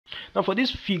Now for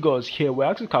these figures here, we're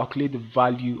actually calculate the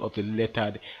value of the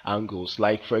lettered angles.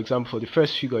 Like for example, for the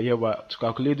first figure here, we're to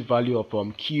calculate the value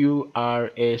of Q,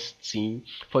 R, S, T.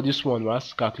 For this one, we're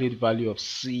to calculate the value of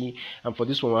C, and for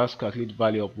this one, we're to calculate the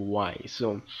value of Y.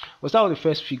 So we'll start with the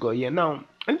first figure here. Now,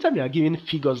 anytime you are given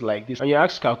figures like this and you're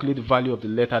asked to calculate the value of the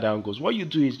lettered angles, what you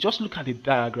do is just look at the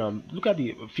diagram, look at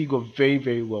the figure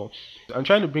very well. I'm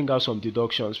trying to bring out some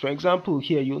deductions. For example,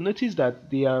 here you'll notice that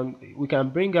we can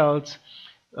bring out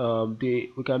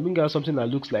something that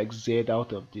looks like Z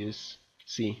out of this.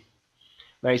 See,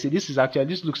 now you see this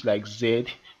looks like Z,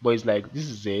 but it's like this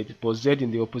is Z, but Z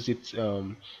in the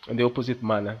opposite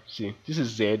manner. See, this is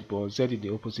Z, but Z in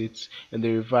the opposite, in the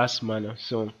reverse manner.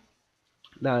 So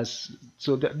this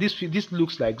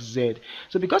looks like Z.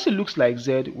 So because it looks like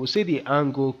Z, we'll say the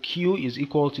angle Q is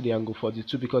equal to the angle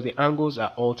 42 because the angles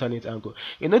are alternate angle.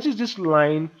 You notice this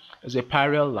line is a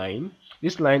parallel line.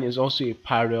 This line is also a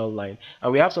parallel line,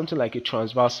 and we have something like a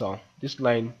transversal. This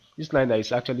line that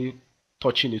is actually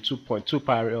touching the two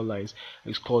parallel lines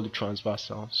is called the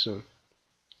transversal. So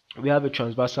we have a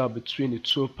transversal between the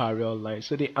two parallel lines.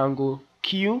 So the angle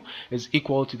Q is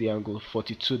equal to the angle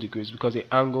 42 degrees because the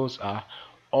angles are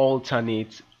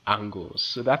alternate angles.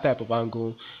 So that type of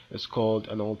angle is called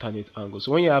an alternate angle.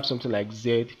 So when you have something like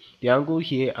Z, the angle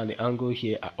here and the angle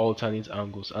here are alternate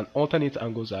angles, and alternate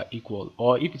angles are equal.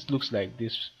 Or if it looks like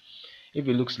this,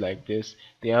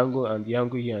 the angle and the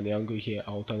angle here and the angle here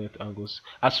are alternate angles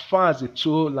as far as the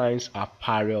two lines are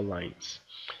parallel lines.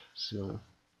 So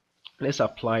let's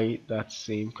apply that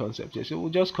same concept here. So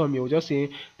we'll just come here, we'll just say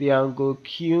the angle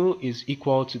Q is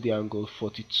equal to the angle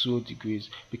 42 degrees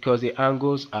because the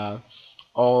angles are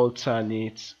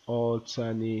alternate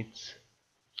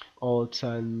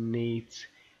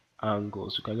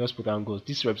angles. We can just put angles.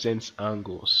 This represents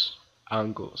angles.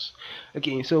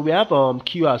 Okay, so we have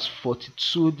Q as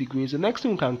 42 degrees. The next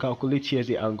thing we can calculate here is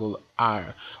the angle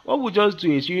R. What we'll just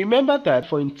do is, you remember that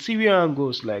for interior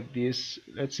angles like this,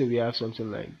 let's say we have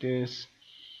something like this.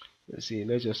 Let's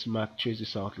just trace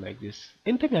this out like this.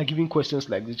 Anytime you are giving questions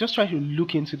like this, just try to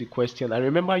look into the question and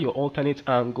remember your alternate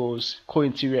angles,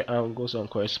 co-interior angles, and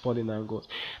corresponding angles.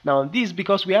 Now this,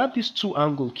 because we have these two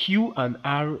angles Q and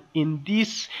R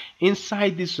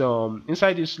inside this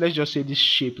let's just say this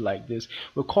shape like this,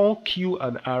 we call Q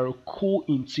and R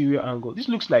co-interior angle. This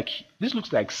looks like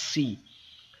C.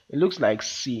 It looks like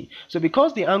C. So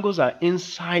because the angles are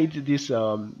inside this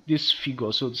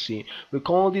figure, so to say, we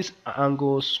call these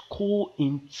angles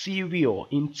co-interior.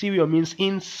 Interior means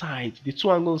inside. The two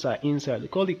angles are inside. We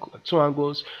call the two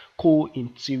angles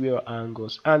co-interior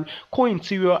angles. And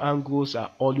co-interior angles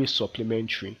are always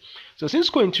supplementary. So since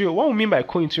co-interior, what we mean by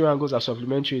co-interior angles are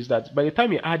supplementary is that by the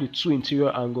time you add the two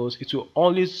interior angles, it will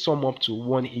always sum up to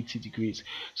 180 degrees.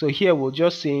 So here we'll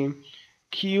just say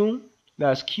Q,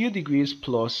 that's Q degrees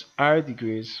plus R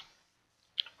degrees.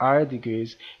 R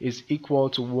degrees is equal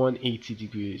to 180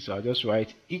 degrees. So I'll just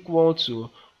write equal to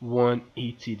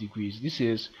 180 degrees. This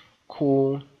is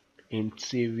co-interior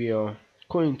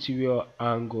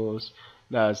angles.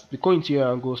 That's the co-interior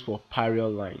angles for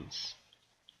parallel lines.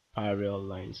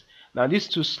 Now these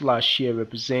two slash here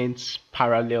represents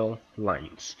parallel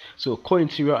lines. So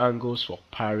co-interior angles for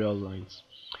parallel lines.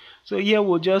 So here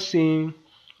we'll just say,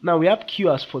 now we have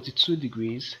Q as 42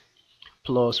 degrees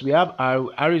plus we have R.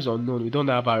 R is unknown. We don't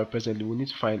have R presently. We need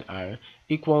to find R,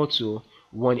 equal to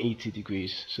 180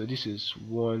 degrees. So this is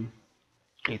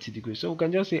 180 degrees. So we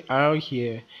can just say R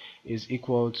here is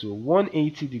equal to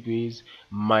 180 degrees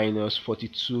minus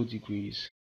 42 degrees.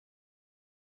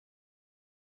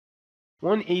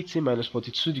 180 minus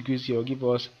 42 degrees here will give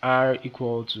us R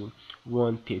equal to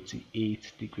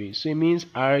 138 degrees. So it means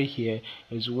R here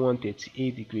is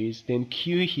 138 degrees. Then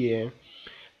Q here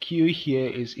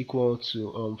is equal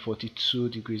to 42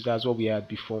 degrees. That's what we had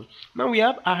before. Now we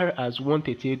have R as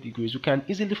 138 degrees. We can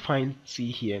easily find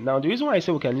T here. Now the reason why I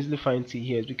say we can easily find T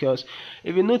here is because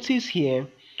if you notice here,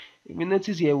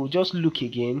 we'll just look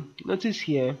again. Notice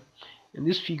here in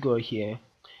this figure here,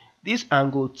 this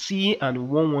angle T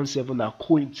and 117 are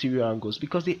co-interior angles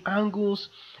because the angles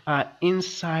are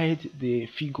inside the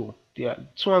figure.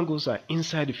 Two angles are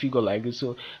inside the figure like this.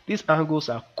 So these angles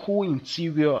are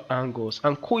co-interior angles,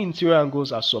 and co-interior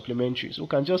angles are supplementary. So we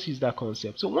can just use that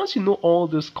concept. So once you know all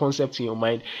those concepts in your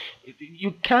mind,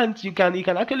 you can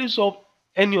actually solve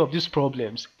any of these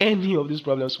problems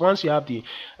once you have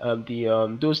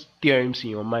those theorems in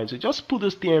your mind. So just put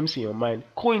those theorems in your mind.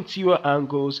 Co-interior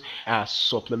angles are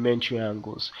supplementary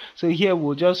angles. So here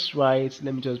we'll just write,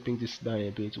 let me just bring this down a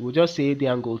bit. We'll just say the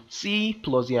angle T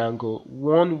plus the angle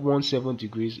 117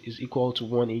 degrees is equal to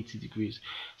 180 degrees.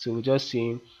 So we'll just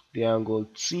say the angle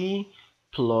T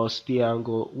plus the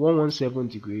angle 117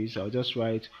 degrees. I'll just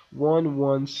write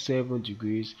 117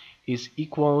 degrees is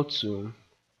equal to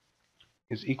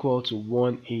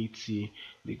 180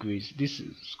 degrees. This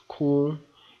is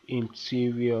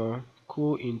co-interior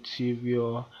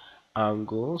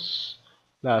angles.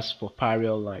 That's for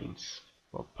parallel lines.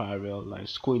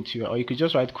 Co-interior, or you could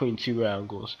just write co-interior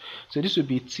angles. So this would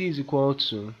be T is equal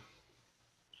to,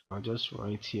 I'll just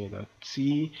write here that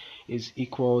T is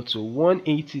equal to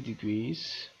 180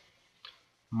 degrees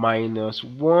minus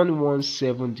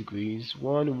 117 degrees,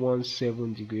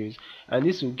 and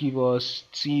this will give us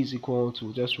T is equal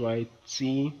to, just write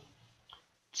T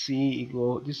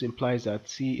equal, this implies that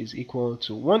T is equal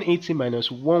to 180 minus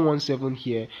 117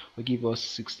 here will give us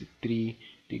 63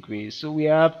 degrees. So we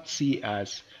have T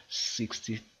as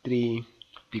 63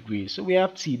 degrees. So we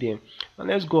have T there. And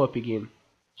let's go up again.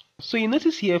 So you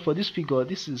notice here for this figure,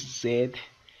 this is Z,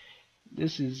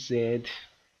 this is Z,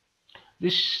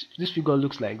 this figure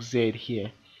looks like Z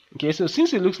here. Okay, so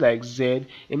since it looks like Z,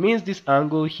 it means this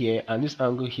angle here and this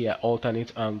angle here are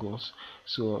alternate angles.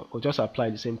 So we'll just apply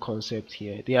the same concept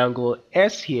here. The angle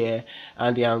S here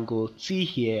and the angle T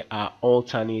here are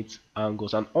alternate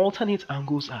angles, and alternate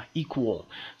angles are equal.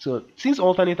 So since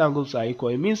alternate angles are equal,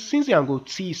 it means since the angle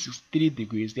T is 63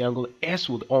 degrees, the angle S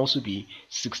would also be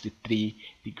 63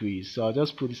 degrees. So I'll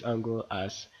just put this angle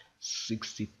as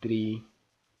 63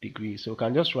 degrees. So we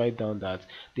can just write down that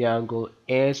the angle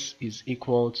S is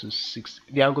equal to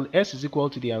the angle S is equal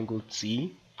to the angle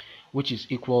T, which is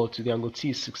equal to the angle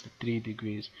T is 63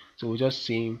 degrees. So we'll just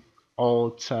say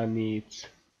alternate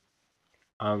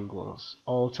angles.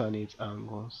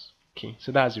 Okay,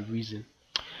 so that's the reason.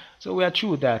 So we are through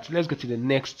with that. Let's go to the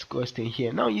next question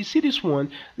here. Now you see this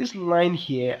one, this line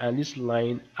here and this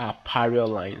line are parallel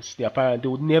lines. They are parallel. They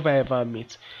would never ever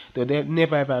meet. They would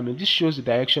never ever meet. This shows the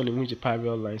direction in which the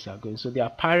parallel lines are going. So they are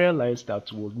parallel lines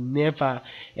that will never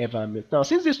ever meet. Now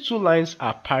since these two lines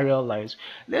are parallel lines,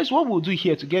 what we'll do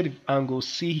here to get the angle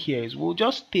C here is we'll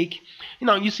just take,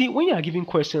 you see, when you are giving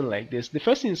question like this, the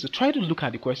first thing is to try to look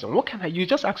at the question. You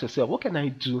just ask yourself, what can I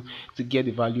do to get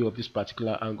the value of this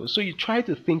particular angle? So you try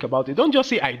to think about it. Don't just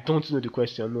say I don't know the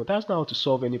question. No, that's not how to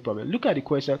solve any problem. Look at the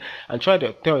question and try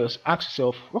to ask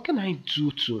yourself, what can I do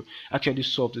to actually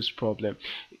solve this problem?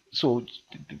 So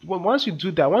once you do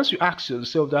that, once you ask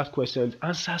yourself that question,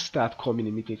 answers start coming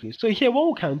immediately. So here what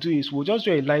we can do is we'll just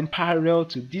draw a line parallel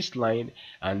to this line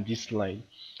and this line.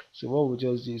 So what we'll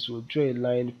just do is we'll draw a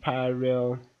line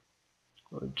parallel,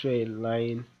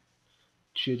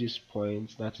 through this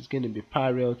point that is going to be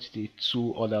parallel to the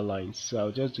two other lines. So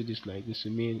I'll just do this like this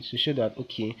to show that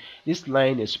okay, this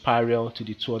line is parallel to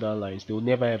the two other lines. They will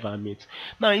never ever meet.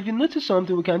 Now if you notice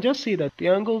something, we can just say that the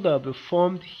angle that will be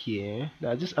formed here,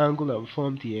 that this angle that will be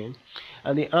formed here,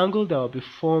 and the angle that will be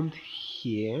formed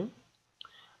here,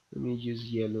 let me use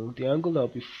yellow, the angle that will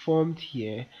be formed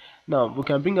here. Now we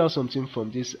can bring out something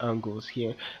from these angles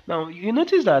here. Now you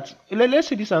notice that let's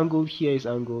say this angle here is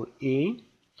angle A,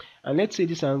 and let's say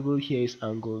this angle here is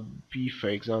angle B, for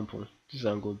example. This is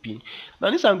angle B. Now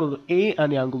this angle A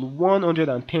and the angle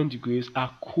 110 degrees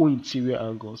are co-interior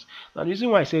angles. Now the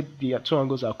reason why I said the two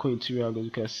angles are co-interior angles,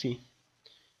 you can see,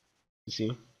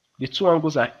 the two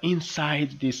angles are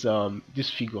inside this this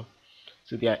figure.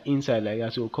 So they are inside like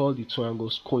that. So we'll call the two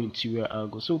angles co-interior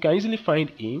angles. So we can easily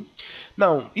find A.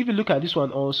 Now if you look at this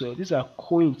one also, these are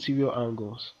co-interior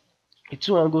angles. The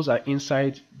two angles are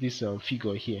inside this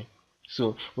figure here.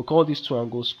 So we'll call these two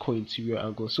angles co-interior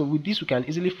angles. So with this we can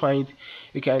easily find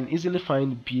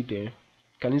B there.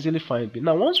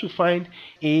 Now once we find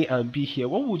A and B here,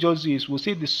 what we'll just do is we'll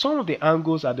say the sum of the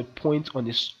angles at the point on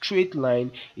the straight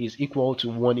line is equal to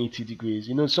 180 degrees.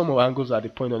 You know, sum of angles at the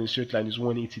point on the straight line is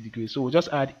 180 degrees. So we'll just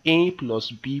add A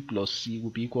plus B plus C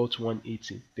will be equal to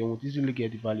 180. Then we'll easily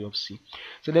get the value of C.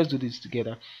 So let's do this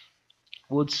together.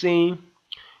 We'll say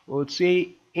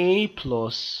A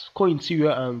plus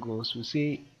co-interior angles. We'll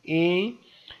say A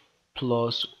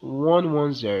plus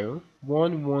 110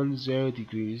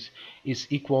 degrees is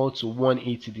equal to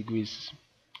 180 degrees.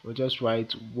 We'll just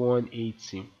write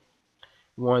 180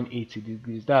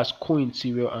 degrees. That's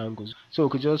co-interior angles. So we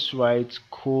could just write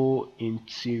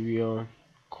co-interior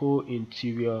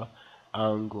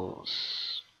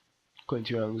angles.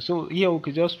 So here we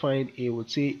could just find A. Would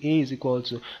say A is equal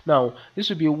to, now this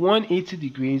would be 180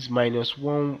 degrees minus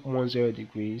 110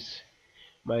 degrees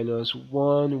minus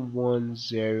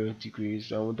 110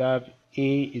 degrees, and would have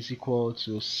A is equal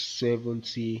to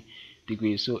 70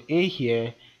 degrees. So A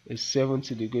here is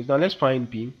 70 degrees. Now let's find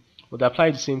B. We'll apply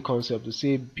the same concept to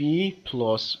say B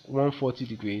plus 140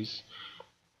 degrees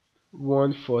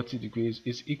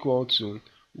is equal to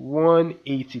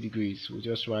 180 degrees. We'll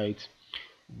just write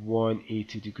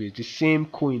 180 degrees. The same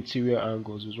co-interior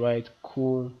angles is right,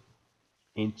 co-interior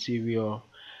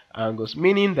angles,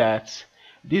 meaning that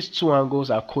these two angles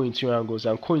are co-interior angles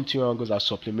and co-interior angles are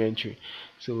supplementary.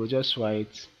 So we'll just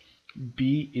write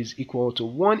B is equal to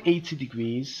 180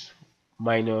 degrees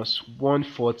minus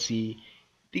 140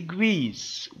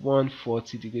 degrees.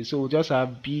 140 degrees. So we'll just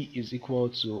have B is equal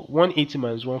to 180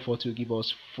 minus 140 will give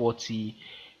us 40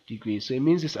 degrees. So it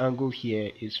means this angle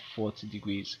here is 40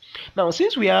 degrees. Now,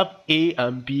 since we have A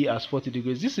and B as 40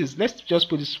 degrees, this is, let's just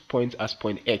put this point as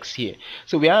point X here.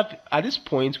 So we have at this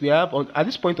point, at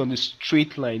this point on the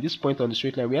straight line,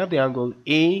 we have the angle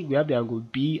A, we have the angle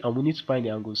B, and we need to find the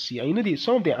angle C. And you know,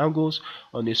 some of the angles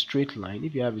on a straight line,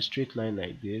 if you have a straight line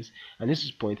like this, and this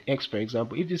is point X, for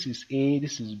example, if this is A,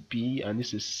 this is B, and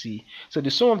this is C. So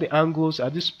the sum of the angles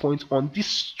at this point on this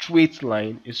straight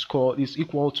line is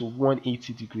equal to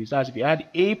 180 degrees. That's if you add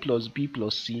A plus B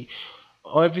plus C,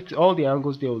 all the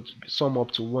angles there would sum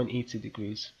up to 180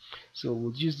 degrees. So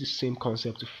we'll use the same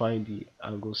concept to find the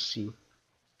angle C.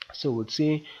 So we'll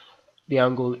say the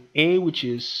angle A, which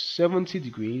is 70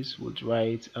 degrees, would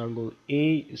write angle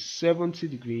A is 70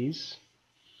 degrees.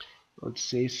 Let's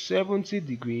say 70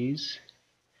 degrees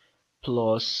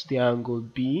plus the angle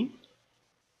B,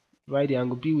 right? The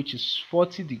angle B, which is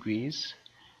 40 degrees,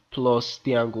 plus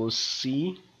the angle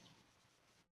C,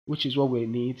 which is what we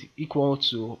need, equal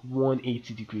to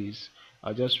 180 degrees.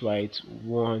 I'll just write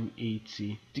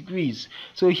 180 degrees.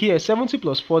 So here 70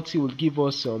 plus 40 will give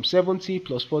us 70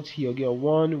 plus 40 here will get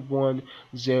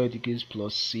 110 degrees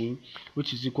plus C,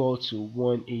 which is equal to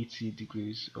 180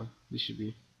 degrees. This should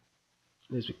be,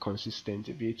 let's be consistent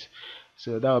a bit.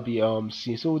 So that will be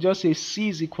C. So we'll just say C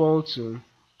is equal to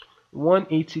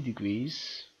 180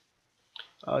 degrees.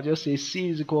 I'll just say C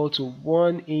is equal to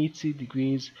 180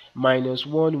 degrees minus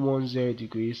 110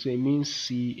 degrees. So it means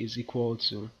C is equal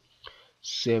to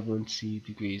 70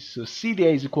 degrees. So C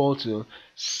there is equal to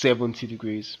 70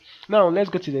 degrees. Now let's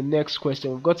go to the next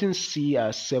question. We've gotten C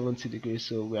as 70 degrees,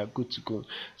 so we are good to go.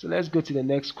 So let's go to the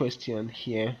next question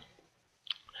here.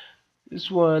 This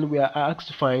one, we are asked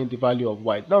to find the value of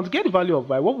y. Now to get the value of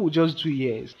y, what we'll just do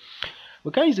here is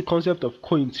we can use the concept of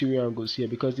co-interior angles here,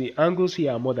 because the angles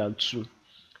here are more than 2.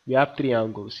 We have 3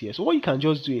 angles here. So what you can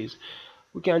just do is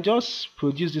we can just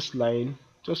produce this line,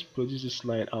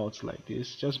 out like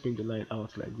this. Just bring the line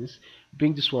out like this.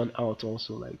 Bring this one out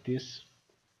also like this.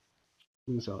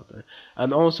 Bring this out there.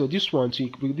 And also this one, so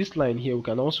with this line here, we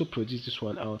can also produce this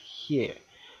one out here.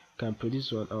 Can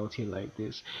produce one out here like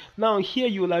this. Now here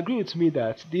you will agree with me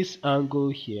that this angle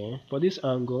here, for this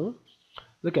angle,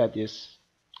 look at this.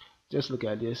 Just look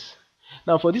at this.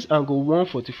 Now for this angle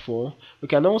 144, we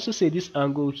can also say this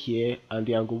angle here and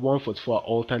the angle 144 are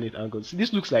alternate angles.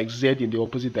 This looks like Z in the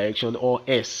opposite direction, or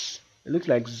S. It looks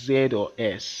like Z or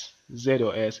S. Z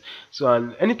or S. So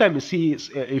and anytime you see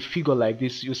a figure like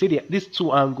this, you see these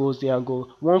two angles, the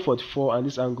angle 144 and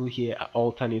this angle here, are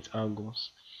alternate angles.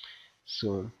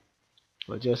 So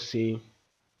we'll just say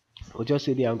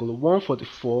the angle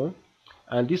 144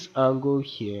 and this angle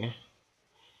here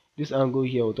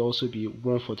would also be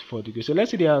 144 degrees. So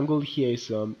let's say the angle here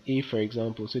is A, for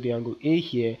example. So the angle A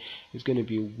here is going to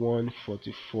be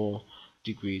 144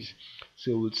 degrees.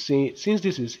 So we'll say, since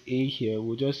this is A here,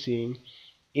 we'll just say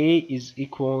A is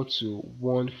equal to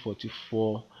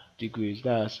 144 degrees.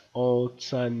 That's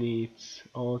alternate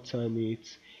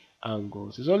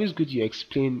angles. It's always good you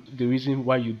explain the reason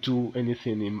why you do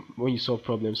anything when you solve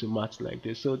problems in maths like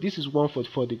this. So this is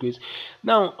 144 degrees.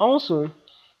 Now also,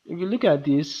 if you look at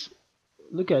this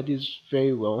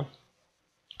very well,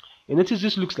 you notice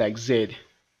this looks like Z.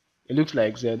 It looks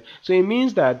like Z. So it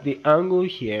means that the angle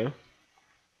here,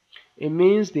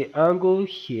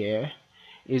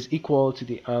 is equal to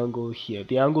the angle here.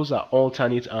 The angles are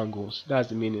alternate angles. That's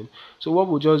the meaning. So what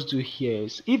we'll just do here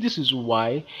is, if this is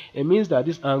Y, it means that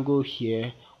this angle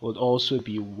here would also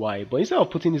be Y. But instead of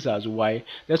putting this as Y,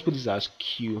 let's put this as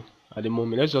Q. At the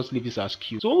moment, let's just leave this as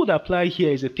Q. So what would apply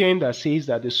here is a theorem that says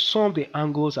that the sum of the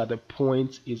angles at the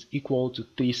point is equal to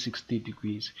 360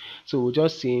 degrees. So we'll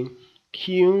just say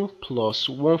Q plus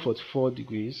 144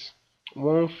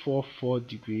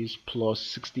 degrees plus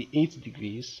 68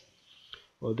 degrees.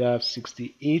 Well, that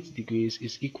 68 degrees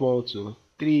is equal to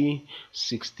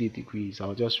 360 degrees.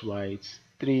 I'll just write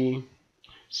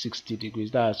 360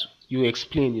 degrees. That's, you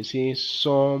explain, you say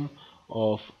sum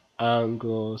of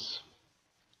angles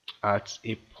at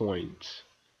a point.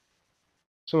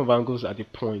 Sum of angles at a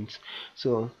point.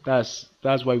 So that's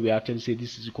why we actually say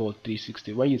this is equal to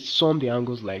 360. When you sum the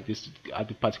angles like this at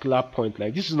the particular point,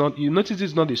 like this is not, you notice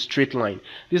this is not a straight line.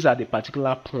 This is at a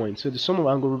particular point. So the sum of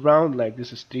angle round like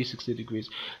this is 360 degrees.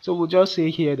 So we'll just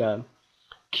say here that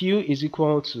Q is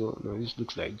equal to, no, this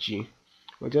looks like G.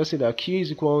 We'll just say that Q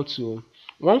is equal to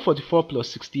 144 plus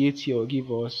 68 here will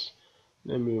give us,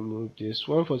 let me remove this,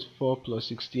 144 plus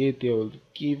 68 there will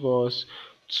give us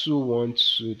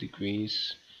 212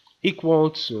 degrees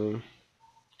equal to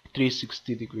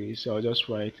 360 degrees. So I'll just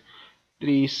write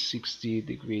 360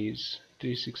 degrees,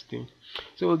 360.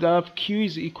 So we'll have Q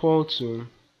is equal to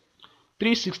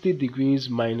 360 degrees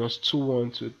minus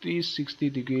 212, 360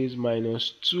 degrees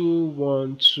minus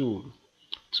 212,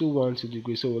 212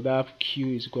 degrees. So we'll have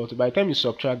Q is equal to, by the time you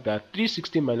subtract that,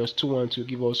 360 minus 212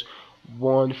 give us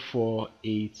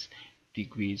 148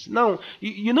 degrees. Now,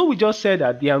 you know we just said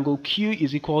that the angle Q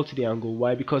is equal to the angle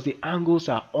Y because the angles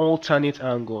are alternate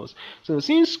angles. So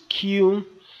since Q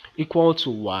equal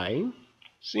to Y,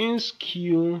 since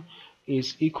Q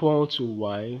is equal to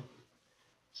Y,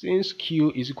 since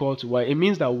Q is equal to Y, it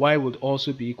means that Y would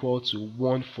also be equal to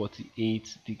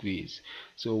 148 degrees.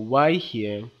 So Y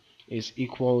here is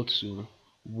equal to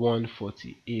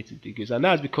 148 degrees. And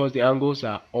that's because the angles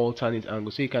are alternate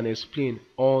angles. So you can explain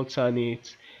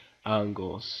alternate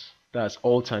angles. That's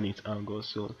alternate angles.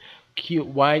 So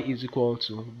Y is equal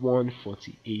to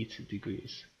 148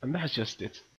 degrees. And that's just it.